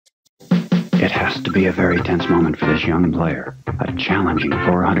has to be a very tense moment for this young player. A challenging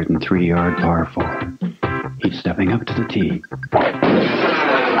 403-yard par 4. He's stepping up to the tee.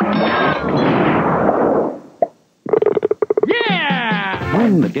 Yeah!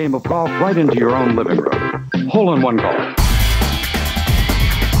 Win the game of golf right into your own living room. Hole-in-one golf.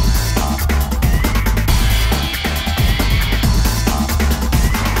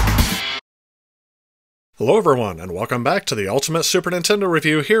 Hello everyone, and welcome back to the Ultimate Super Nintendo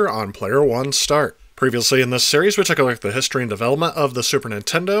review here on Player One Start. Previously in this series, we took a look at the history and development of the Super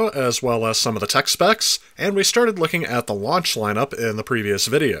Nintendo, as well as some of the tech specs, and we started looking at the launch lineup in the previous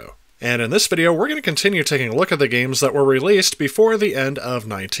video. And in this video, we're going to continue taking a look at the games that were released before the end of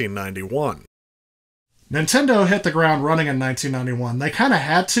 1991. Nintendo hit the ground running in 1991. They kind of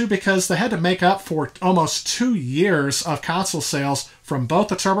had to because they had to make up for almost 2 years of console sales from both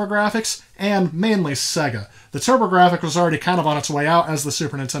the TurboGrafx and mainly Sega. The TurboGrafx was already kind of on its way out as the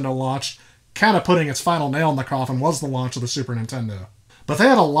Super Nintendo launched. Kind of putting its final nail in the coffin was the launch of the Super Nintendo. But they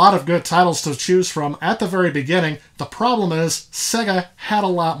had a lot of good titles to choose from at the very beginning. The problem is, Sega had a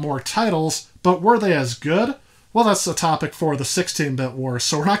lot more titles, but were they as good? Well, that's a topic for the 16-bit wars,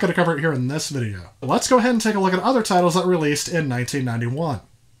 so we're not going to cover it here in this video. Let's go ahead and take a look at other titles that released in 1991.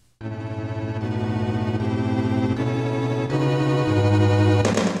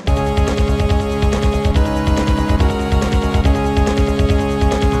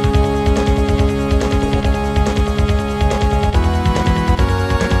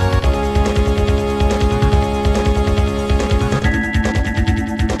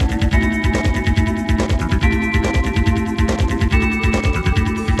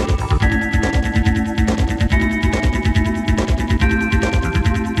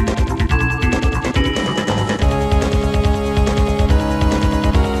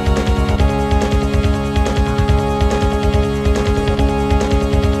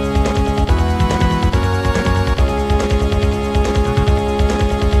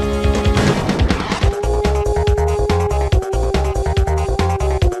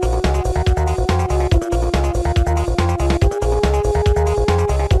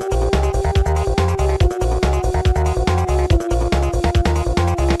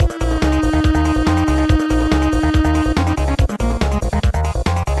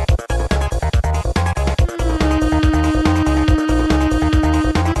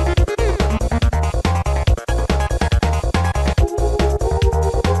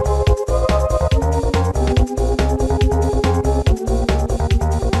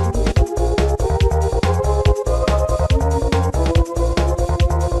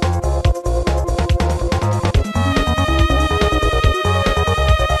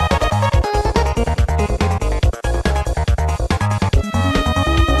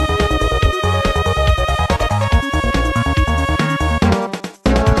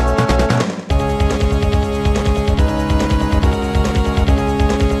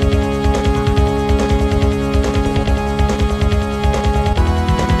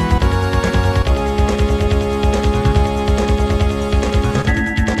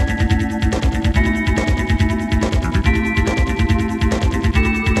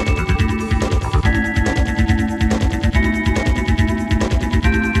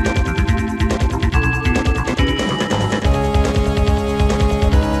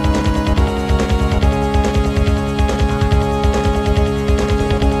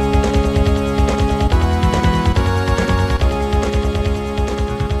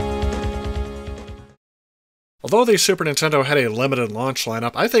 Although the Super Nintendo had a limited launch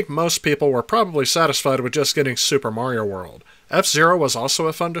lineup, I think most people were probably satisfied with just getting Super Mario World. F-Zero was also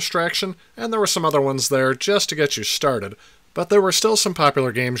a fun distraction, and there were some other ones there just to get you started, but there were still some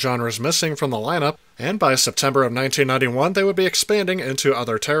popular game genres missing from the lineup, and by September of 1991 they would be expanding into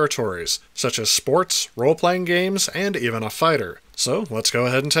other territories, such as sports, role-playing games, and even a fighter. So let's go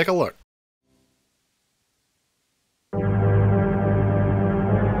ahead and take a look.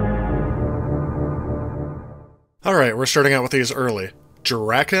 Alright, we're starting out with these early.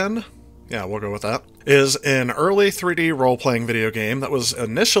 Drakkhen, yeah, we'll go with that, is an early 3D role-playing video game that was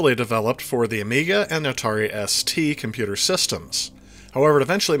initially developed for the Amiga and Atari ST computer systems. However, it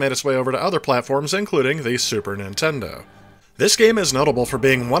eventually made its way over to other platforms, including the Super Nintendo. This game is notable for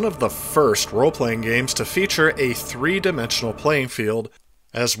being one of the first role-playing games to feature a three-dimensional playing field,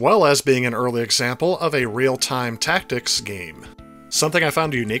 as well as being an early example of a real-time tactics game. Something I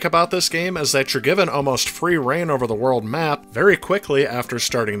found unique about this game is that you're given almost free reign over the world map very quickly after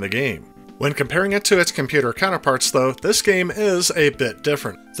starting the game. When comparing it to its computer counterparts though, this game is a bit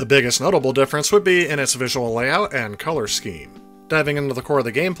different. The biggest notable difference would be in its visual layout and color scheme. Diving into the core of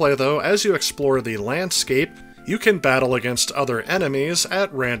the gameplay though, as you explore the landscape, you can battle against other enemies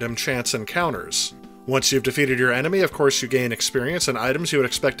at random chance encounters. Once you've defeated your enemy, of course you gain experience and items you would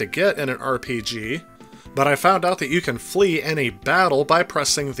expect to get in an RPG, but I found out that you can flee any battle by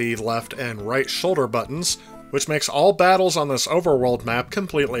pressing the left and right shoulder buttons, which makes all battles on this overworld map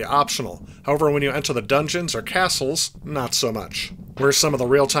completely optional. However, when you enter the dungeons or castles, not so much. Where some of the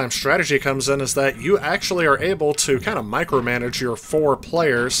real-time strategy comes in is that you actually are able to kind of micromanage your 4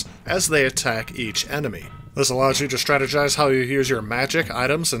 players as they attack each enemy. This allows you to strategize how you use your magic,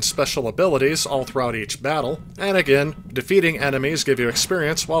 items, and special abilities all throughout each battle, and again, defeating enemies give you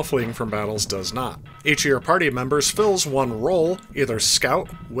experience while fleeing from battles does not. Each of your party members fills one role, either scout,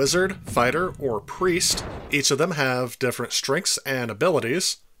 wizard, fighter, or priest. Each of them have different strengths and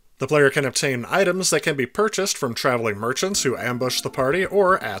abilities. The player can obtain items that can be purchased from traveling merchants who ambush the party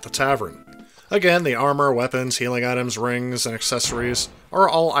or at the tavern. Again, the armor, weapons, healing items, rings, and accessories are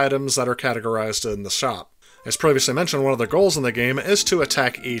all items that are categorized in the shop. As previously mentioned, one of the goals in the game is to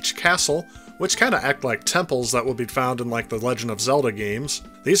attack each castle, which kind of act like temples that would be found in like the Legend of Zelda games.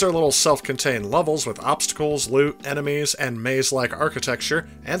 These are little self-contained levels with obstacles, loot, enemies, and maze-like architecture,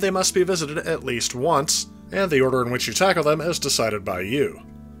 and they must be visited at least once, and the order in which you tackle them is decided by you.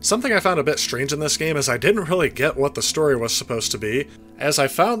 Something I found a bit strange in this game is I didn't really get what the story was supposed to be, as I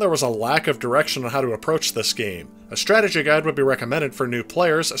found there was a lack of direction on how to approach this game. A strategy guide would be recommended for new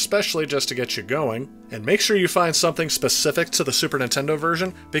players, especially just to get you going, and make sure you find something specific to the Super Nintendo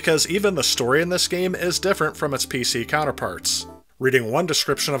version, because even the story in this game is different from its PC counterparts. Reading one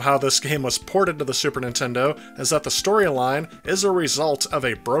description of how this game was ported to the Super Nintendo is that the storyline is a result of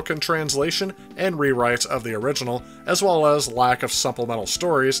a broken translation and rewrite of the original, as well as lack of supplemental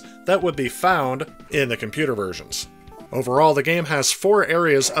stories that would be found in the computer versions. Overall, the game has 4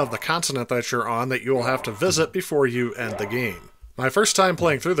 areas of the continent that you're on that you will have to visit before you end the game. My first time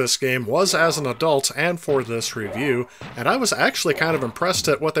playing through this game was as an adult and for this review, and I was actually kind of impressed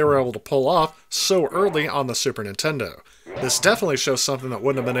at what they were able to pull off so early on the Super Nintendo. This definitely shows something that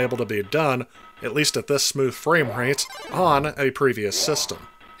wouldn't have been able to be done, at least at this smooth frame rate, on a previous system.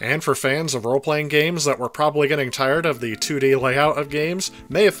 And for fans of role-playing games that were probably getting tired of the 2D layout of games,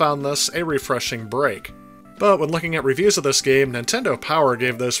 may have found this a refreshing break. But when looking at reviews of this game, Nintendo Power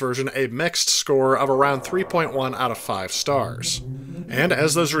gave this version a mixed score of around 3.1 out of 5 stars. And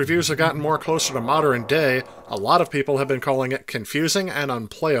as those reviews have gotten more closer to modern day, a lot of people have been calling it confusing and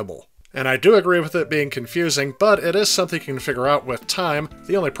unplayable. And I do agree with it being confusing, but it is something you can figure out with time.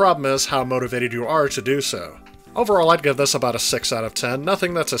 The only problem is how motivated you are to do so. Overall, I'd give this about a 6 out of 10.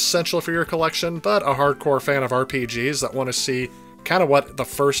 Nothing that's essential for your collection, but a hardcore fan of RPGs that want to see kind of what the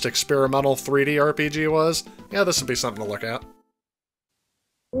first experimental 3D RPG was. Yeah, this would be something to look at.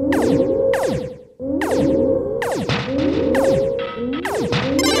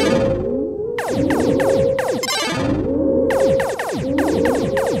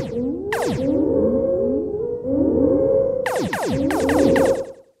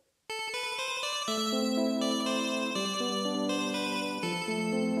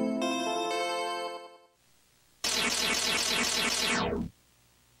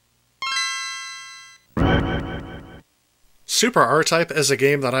 Super R-Type is a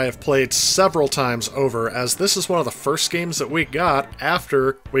game that I have played several times over, as this is one of the first games that we got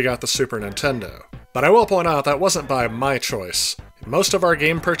after we got the Super Nintendo. But I will point out that wasn't by my choice. Most of our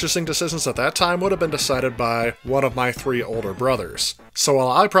game purchasing decisions at that time would have been decided by one of my 3 older brothers. So while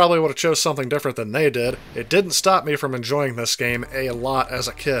I probably would have chose something different than they did, it didn't stop me from enjoying this game a lot as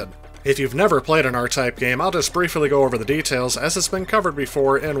a kid. If you've never played an R-Type game, I'll just briefly go over the details as it's been covered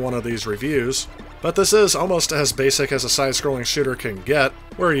before in one of these reviews. But this is almost as basic as a side-scrolling shooter can get,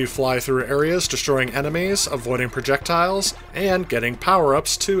 where you fly through areas destroying enemies, avoiding projectiles, and getting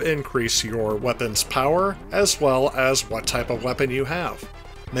power-ups to increase your weapon's power, as well as what type of weapon you have.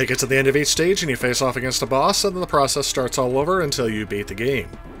 Make it to the end of each stage and you face off against a boss, and then the process starts all over until you beat the game.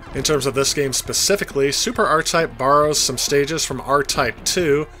 In terms of this game specifically, Super R-Type borrows some stages from R-Type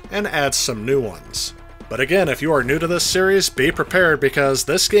 2 and adds some new ones. But again, if you are new to this series, be prepared because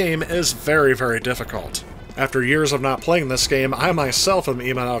this game is very, very difficult. After years of not playing this game, I myself am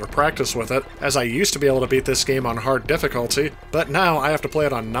even out of practice with it, as I used to be able to beat this game on hard difficulty, but now I have to play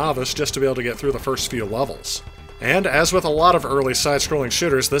it on novice just to be able to get through the first few levels. And as with a lot of early side-scrolling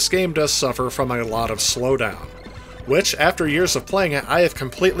shooters, this game does suffer from a lot of slowdown, which, after years of playing it, I have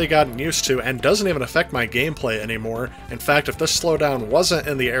completely gotten used to and doesn't even affect my gameplay anymore. In fact, if this slowdown wasn't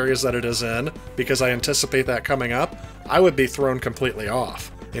in the areas that it is in, because I anticipate that coming up, I would be thrown completely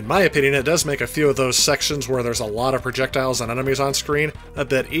off. In my opinion, it does make a few of those sections where there's a lot of projectiles and enemies on screen a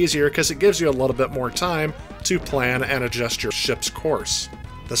bit easier because it gives you a little bit more time to plan and adjust your ship's course.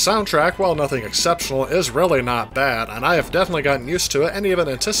 The soundtrack, while nothing exceptional, is really not bad, and I have definitely gotten used to it and even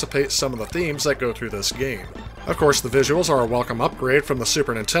anticipate some of the themes that go through this game. Of course, the visuals are a welcome upgrade from the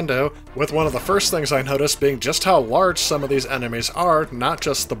Super Nintendo, with one of the first things I noticed being just how large some of these enemies are, not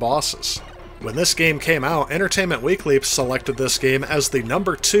just the bosses. When this game came out, Entertainment Weekly selected this game as the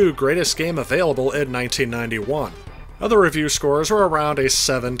number 2 greatest game available in 1991. Other review scores were around a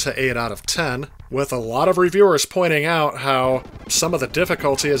 7 to 8 out of 10, with a lot of reviewers pointing out how some of the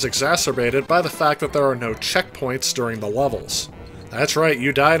difficulty is exacerbated by the fact that there are no checkpoints during the levels. That's right,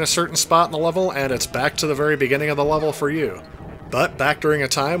 you die in a certain spot in the level and it's back to the very beginning of the level for you. But back during a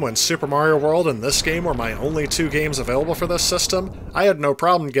time when Super Mario World and this game were my only 2 games available for this system, I had no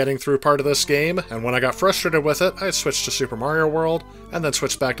problem getting through part of this game, and when I got frustrated with it, I switched to Super Mario World, and then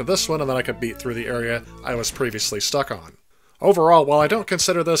switched back to this one, and then I could beat through the area I was previously stuck on. Overall, while I don't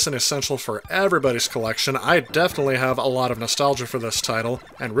consider this an essential for everybody's collection, I definitely have a lot of nostalgia for this title,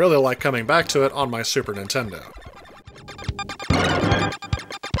 and really like coming back to it on my Super Nintendo.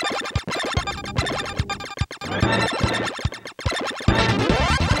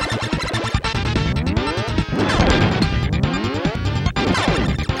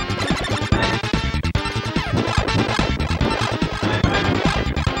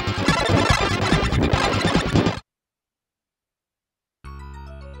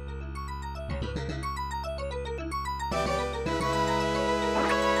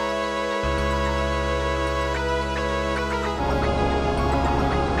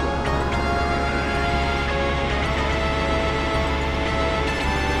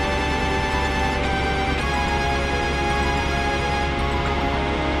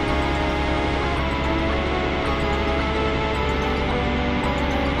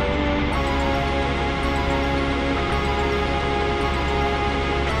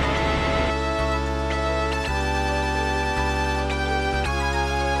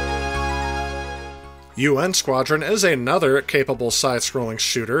 UN Squadron is another capable side-scrolling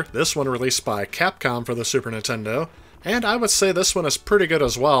shooter, this one released by Capcom for the Super Nintendo, and I would say this one is pretty good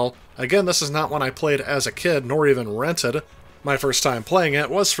as well. Again, this is not one I played as a kid, nor even rented. My first time playing it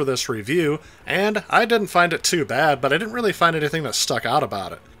was for this review, and I didn't find it too bad, but I didn't really find anything that stuck out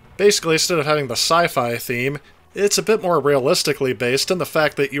about it. Basically, instead of having the sci-fi theme, it's a bit more realistically based in the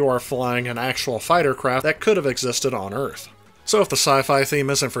fact that you are flying an actual fighter craft that could have existed on Earth. So if the sci-fi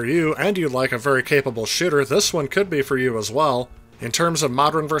theme isn't for you, and you'd like a very capable shooter, this one could be for you as well. In terms of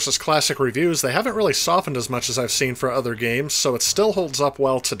modern versus classic reviews, they haven't really softened as much as I've seen for other games, so it still holds up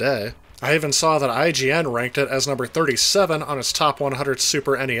well today. I even saw that IGN ranked it as number 37 on its top 100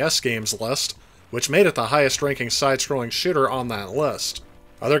 Super NES games list, which made it the highest ranking side-scrolling shooter on that list.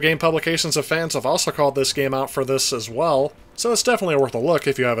 Other game publications of fans have also called this game out for this as well, so it's definitely worth a look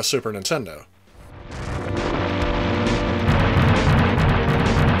if you have a Super Nintendo.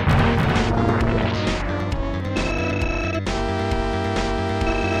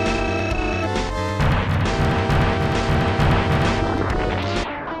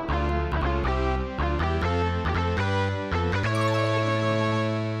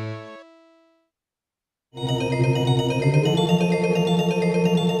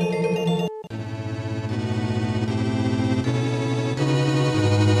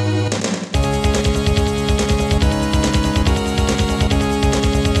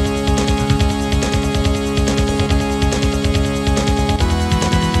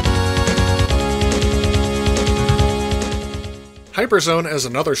 Hyperzone is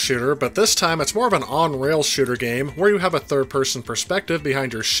another shooter, but this time it's more of an on-rails shooter game where you have a third-person perspective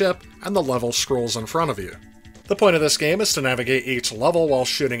behind your ship and the level scrolls in front of you. The point of this game is to navigate each level while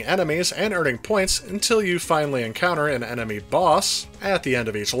shooting enemies and earning points until you finally encounter an enemy boss at the end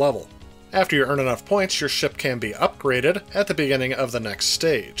of each level. After you earn enough points, your ship can be upgraded at the beginning of the next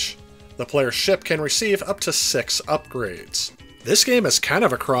stage. The player's ship can receive up to 6 upgrades. This game is kind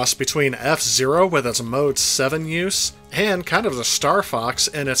of a cross between F-Zero with its Mode 7 use, and kind of the Star Fox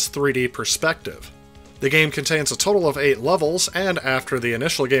in its 3D perspective. The game contains a total of 8 levels, and after the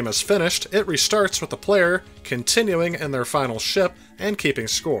initial game is finished, it restarts with the player continuing in their final ship and keeping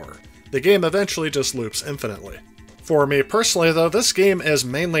score. The game eventually just loops infinitely. For me personally though, this game is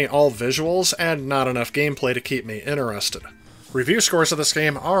mainly all visuals and not enough gameplay to keep me interested. Review scores of this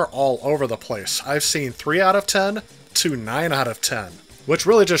game are all over the place. I've seen 3 out of 10, to 9 out of 10, which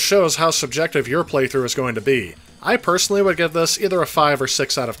really just shows how subjective your playthrough is going to be. I personally would give this either a 5 or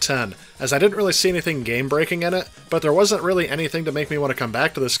 6 out of 10, as I didn't really see anything game-breaking in it, but there wasn't really anything to make me want to come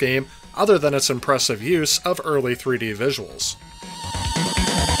back to this game other than its impressive use of early 3D visuals.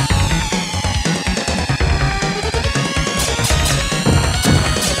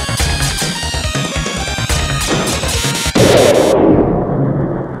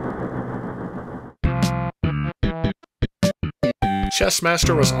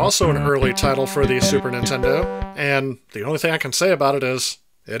 Chessmaster was also an early title for the Super Nintendo, and the only thing I can say about it is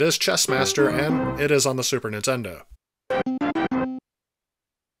Chessmaster, and it is on the Super Nintendo.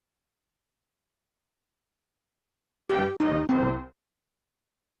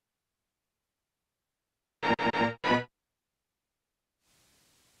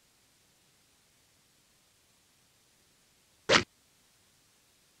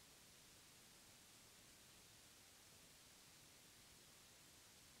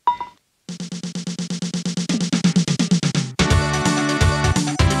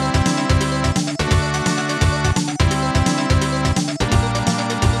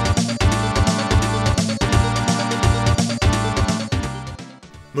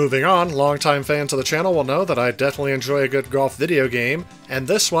 Moving on, longtime fans of the channel will know that I definitely enjoy a good golf video game, and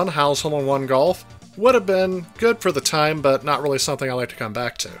this one, Hal's Hole-in-One Golf, would have been good for the time, but not really something I like to come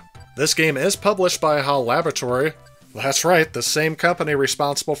back to. This game is published by HAL Laboratory. That's right, the same company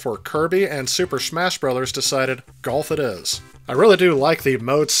responsible for Kirby and Super Smash Bros. Decided golf it is. I really do like the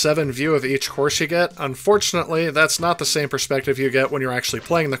Mode 7 view of each course you get. Unfortunately, that's not the same perspective you get when you're actually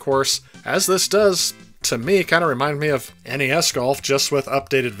playing the course, as this does, to me, kind of remind me of NES Golf, just with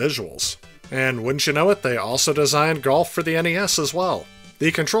updated visuals. And wouldn't you know it, they also designed Golf for the NES as well.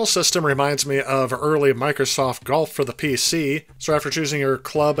 The control system reminds me of early Microsoft Golf for the PC, so after choosing your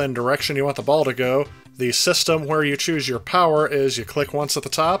club and direction you want the ball to go, the system where you choose your power is you click once at the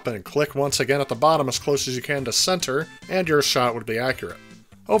top and click once again at the bottom as close as you can to center, and your shot would be accurate.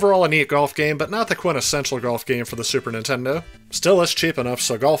 Overall a neat golf game, but not the quintessential golf game for the Super Nintendo. Still, it's cheap enough,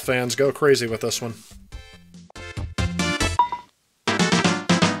 so golf fans go crazy with this one.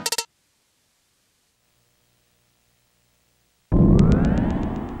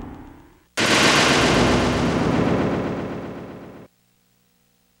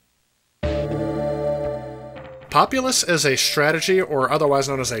 Populous is a strategy, or otherwise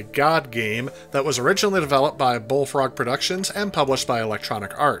known as a god game, that was originally developed by Bullfrog Productions and published by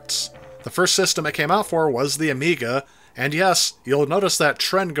Electronic Arts. The first system it came out for was the Amiga, and yes, you'll notice that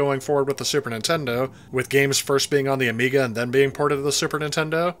trend going forward with the Super Nintendo, with games first being on the Amiga and then being ported to the Super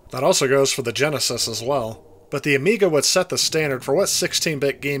Nintendo. That also goes for the Genesis as well. But the Amiga would set the standard for what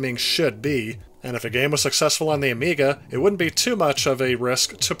 16-bit gaming should be, and if a game was successful on the Amiga, it wouldn't be too much of a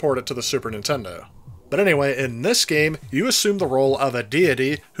risk to port it to the Super Nintendo. But anyway, in this game, you assume the role of a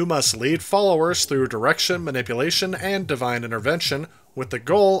deity who must lead followers through direction, manipulation, and divine intervention, with the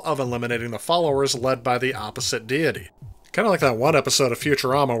goal of eliminating the followers led by the opposite deity. Kind of like that one episode of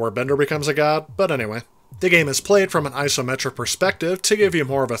Futurama where Bender becomes a god, but anyway. The game is played from an isometric perspective to give you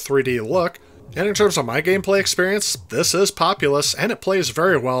more of a 3D look, and in terms of my gameplay experience, this is Populous, and it plays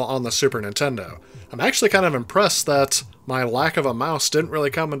very well on the Super Nintendo. I'm actually kind of impressed that my lack of a mouse didn't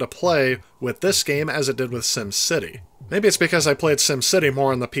really come into play with this game as it did with SimCity. Maybe it's because I played SimCity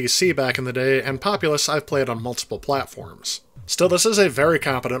more on the PC back in the day, and Populous I've played on multiple platforms. Still, this is a very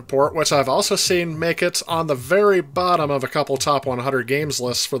competent port, which I've also seen make it on the very bottom of a couple top 100 games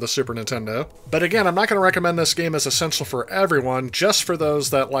lists for the Super Nintendo. But again, I'm not going to recommend this game as essential for everyone, just for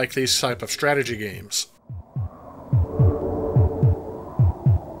those that like these type of strategy games.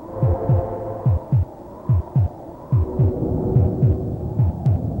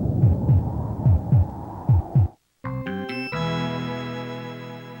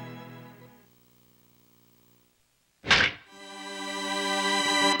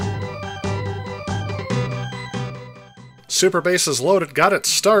 Super Bases Loaded got its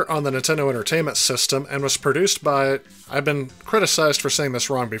start on the Nintendo Entertainment System and was produced by, I've been criticized for saying this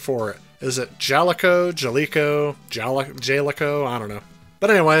wrong before. Is it Jalico? I don't know. But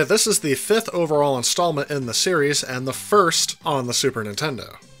anyway, this is the 5th overall installment in the series and the first on the Super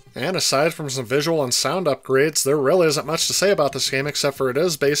Nintendo. And aside from some visual and sound upgrades, there really isn't much to say about this game except for it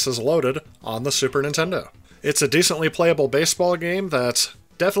is Bases Loaded on the Super Nintendo. It's a decently playable baseball game that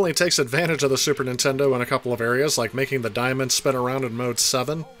definitely takes advantage of the Super Nintendo in a couple of areas, like making the diamond spin around in Mode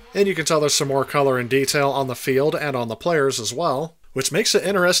 7, and you can tell there's some more color and detail on the field and on the players as well, which makes it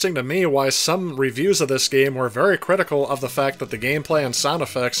interesting to me why some reviews of this game were very critical of the fact that the gameplay and sound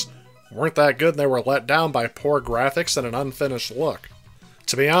effects weren't that good and they were let down by poor graphics and an unfinished look.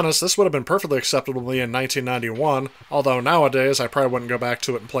 To be honest, this would have been perfectly acceptable to me in 1991, although nowadays I probably wouldn't go back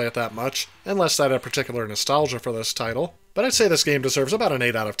to it and play it that much, unless I had particular nostalgia for this title. But I'd say this game deserves about an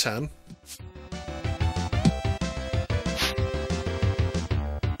 8 out of 10.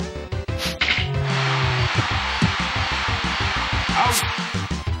 Out!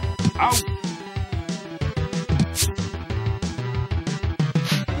 Out!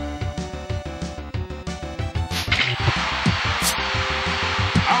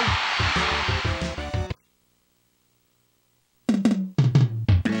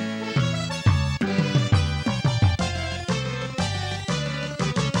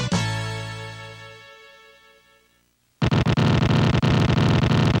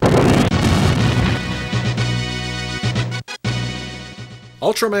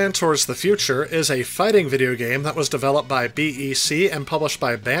 Ultraman Towards the Future is a fighting video game that was developed by BEC and published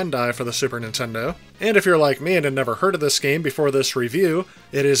by Bandai for the Super Nintendo. And if you're like me and had never heard of this game before this review,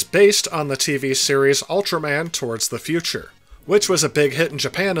 it is based on the TV series Ultraman Towards the Future, which was a big hit in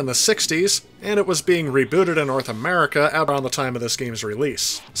Japan in the 60s, and it was being rebooted in North America around the time of this game's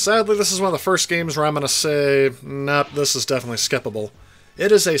release. Sadly, this is one of the first games where I'm going to say, nope, this is definitely skippable.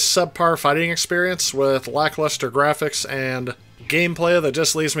 It is a subpar fighting experience with lackluster graphics and gameplay that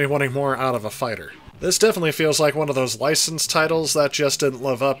just leaves me wanting more out of a fighter. This definitely feels like one of those licensed titles that just didn't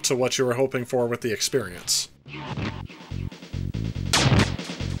live up to what you were hoping for with the experience.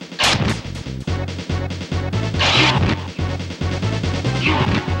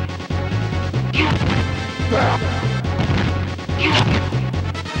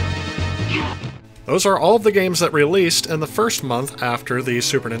 Those are all of the games that released in the first month after the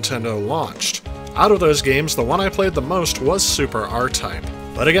Super Nintendo launched. Out of those games, the one I played the most was Super R-Type.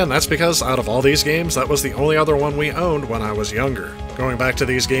 But again, that's because out of all these games, that was the only other one we owned when I was younger. Going back to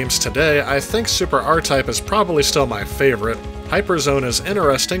these games today, I think Super R-Type is probably still my favorite. Hyperzone is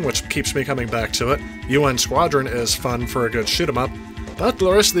interesting, which keeps me coming back to it. UN Squadron is fun for a good shoot-'em-up. But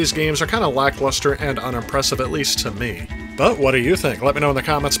the rest of these games are kind of lackluster and unimpressive, at least to me. But what do you think? Let me know in the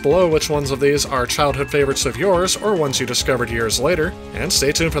comments below which ones of these are childhood favorites of yours, or ones you discovered years later. And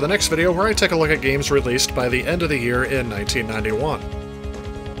stay tuned for the next video where I take a look at games released by the end of the year in 1991.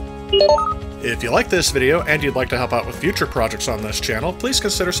 If you like this video and you'd like to help out with future projects on this channel, please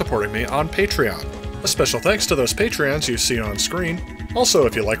consider supporting me on Patreon. A special thanks to those Patreons you see on screen. Also,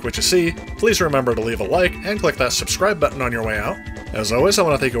 if you like what you see, please remember to leave a like and click that subscribe button on your way out. As always, I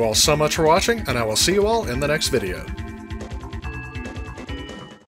want to thank you all so much for watching, and I will see you all in the next video.